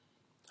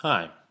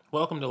Hi,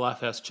 welcome to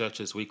Lifehouse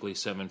Church's weekly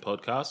sermon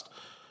podcast.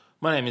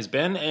 My name is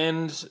Ben,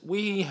 and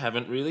we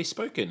haven't really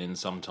spoken in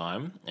some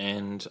time,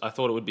 and I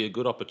thought it would be a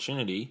good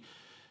opportunity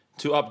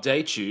to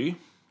update you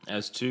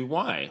as to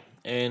why.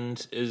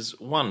 And is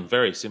one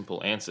very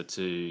simple answer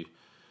to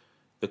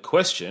the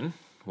question,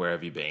 where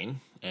have you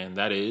been? And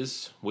that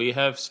is, we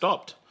have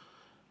stopped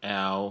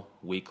our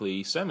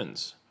weekly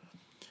sermons.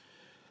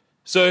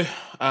 So,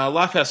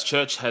 Lifehouse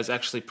Church has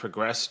actually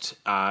progressed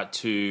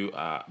to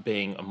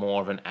being more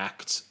of an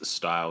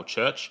Acts-style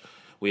church.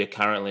 We are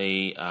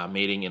currently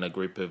meeting in a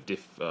group of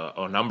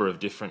or a number of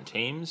different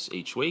teams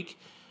each week,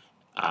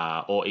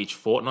 or each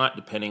fortnight,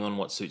 depending on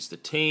what suits the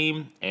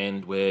team.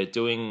 And we're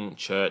doing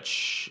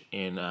church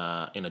in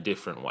a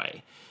different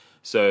way.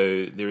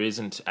 So there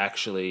isn't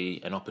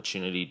actually an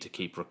opportunity to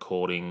keep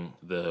recording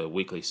the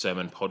weekly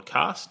sermon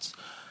podcasts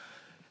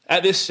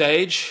at this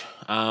stage.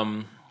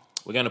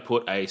 We're going to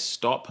put a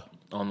stop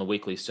on the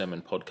weekly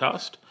sermon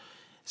podcast.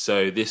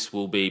 So this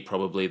will be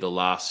probably the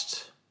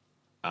last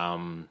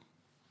podcast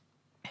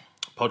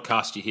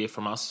you hear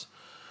from us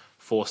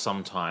for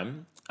some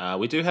time.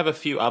 We do have a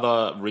few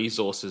other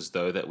resources,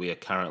 though, that we are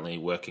currently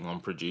working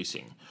on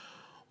producing.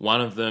 One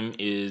of them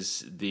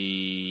is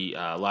the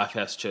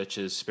Lifehouse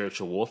Church's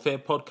Spiritual Warfare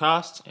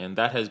podcast, and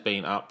that has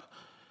been up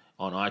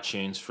on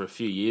iTunes for a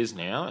few years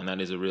now, and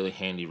that is a really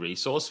handy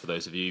resource for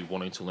those of you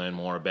wanting to learn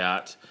more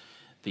about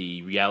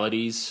the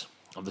realities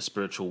of the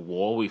spiritual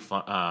war we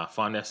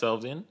find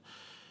ourselves in.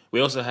 We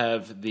also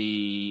have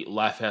the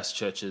Lifehouse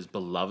Church's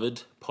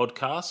Beloved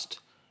podcast,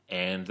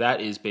 and that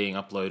is being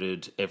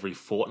uploaded every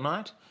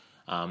fortnight.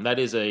 That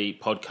is a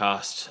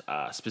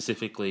podcast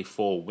specifically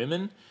for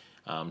women,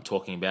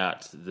 talking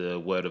about the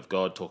Word of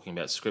God, talking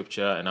about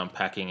Scripture, and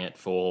unpacking it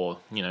for,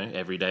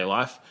 everyday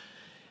life.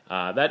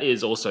 That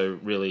is also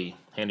really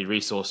handy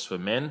resource for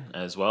men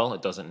as well.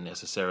 It doesn't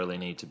necessarily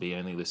need to be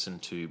only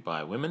listened to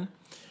by women.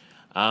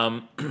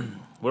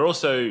 We're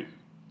also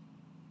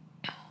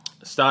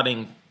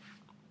starting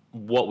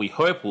what we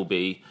hope will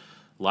be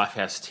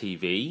Lifehouse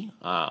TV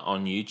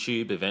on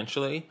YouTube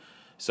eventually.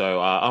 So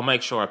I'll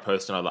make sure I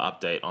post another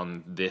update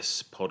on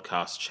this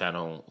podcast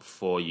channel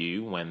for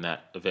you when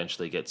that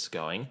eventually gets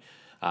going.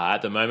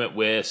 At the moment,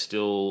 we're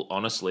still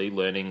honestly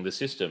learning the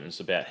systems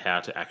about how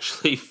to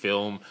actually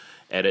film,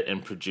 edit,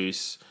 and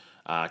produce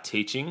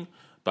teaching.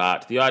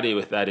 But the idea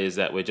with that is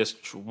that we're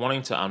just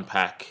wanting to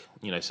unpack,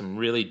 some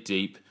really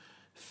deep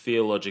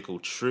theological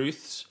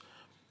truths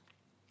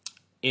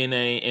in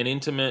an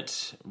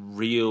intimate,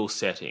 real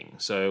setting.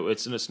 So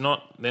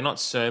they're not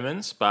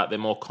sermons, but they're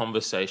more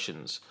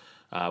conversations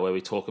where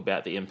we talk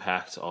about the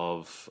impact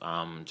of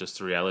just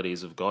the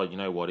realities of God.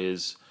 What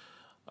is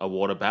a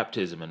water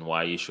baptism and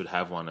why you should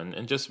have one,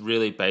 and just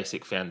really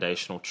basic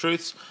foundational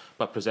truths,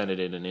 but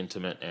presented in an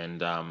intimate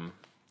and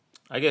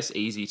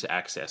easy to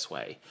access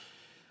way.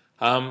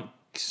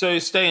 So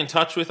stay in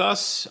touch with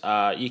us.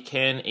 You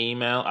can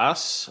email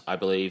us. I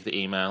believe the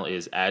email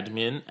is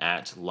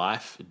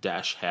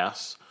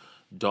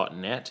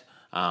admin@life-house.net.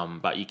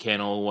 But you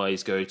can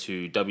always go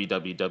to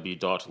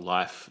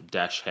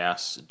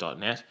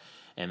www.life-house.net,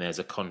 and there's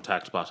a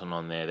contact button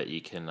on there that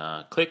you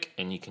can click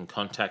and you can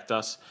contact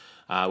us.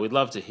 We'd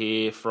love to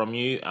hear from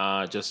you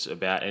just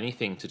about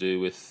anything to do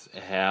with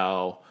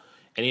how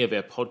any of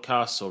our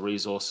podcasts or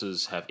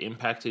resources have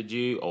impacted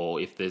you, or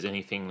if there's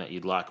anything that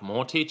you'd like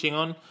more teaching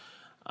on.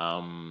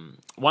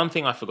 One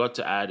thing I forgot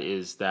to add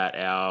is that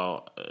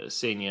our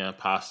senior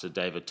pastor,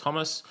 David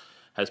Thomas,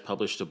 has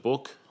published a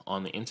book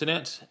on the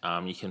internet.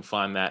 You can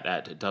find that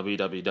at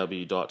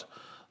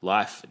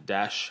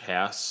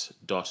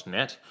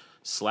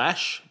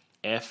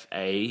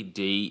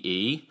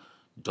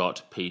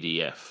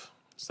www.life-house.net/fade.pdf.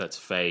 So that's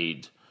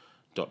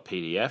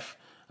fade.pdf.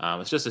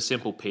 It's just a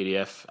simple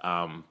PDF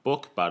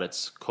book, but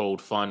it's called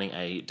Finding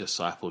a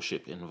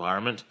Discipleship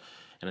Environment.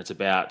 And it's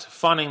about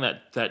finding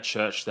that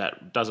church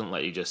that doesn't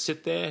let you just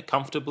sit there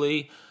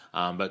comfortably,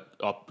 but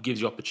gives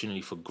you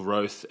opportunity for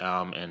growth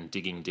and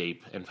digging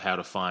deep, and how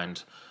to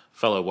find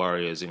fellow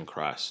warriors in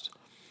Christ.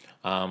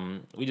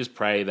 We just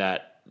pray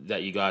that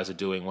you guys are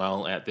doing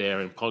well out there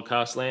in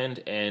podcast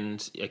land.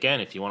 And again,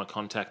 if you want to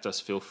contact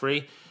us, feel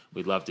free.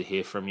 We'd love to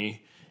hear from you.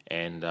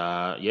 And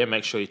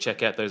make sure you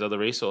check out those other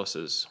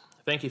resources.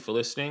 Thank you for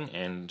listening,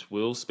 and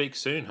we'll speak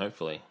soon,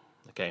 hopefully.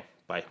 Okay,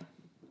 bye.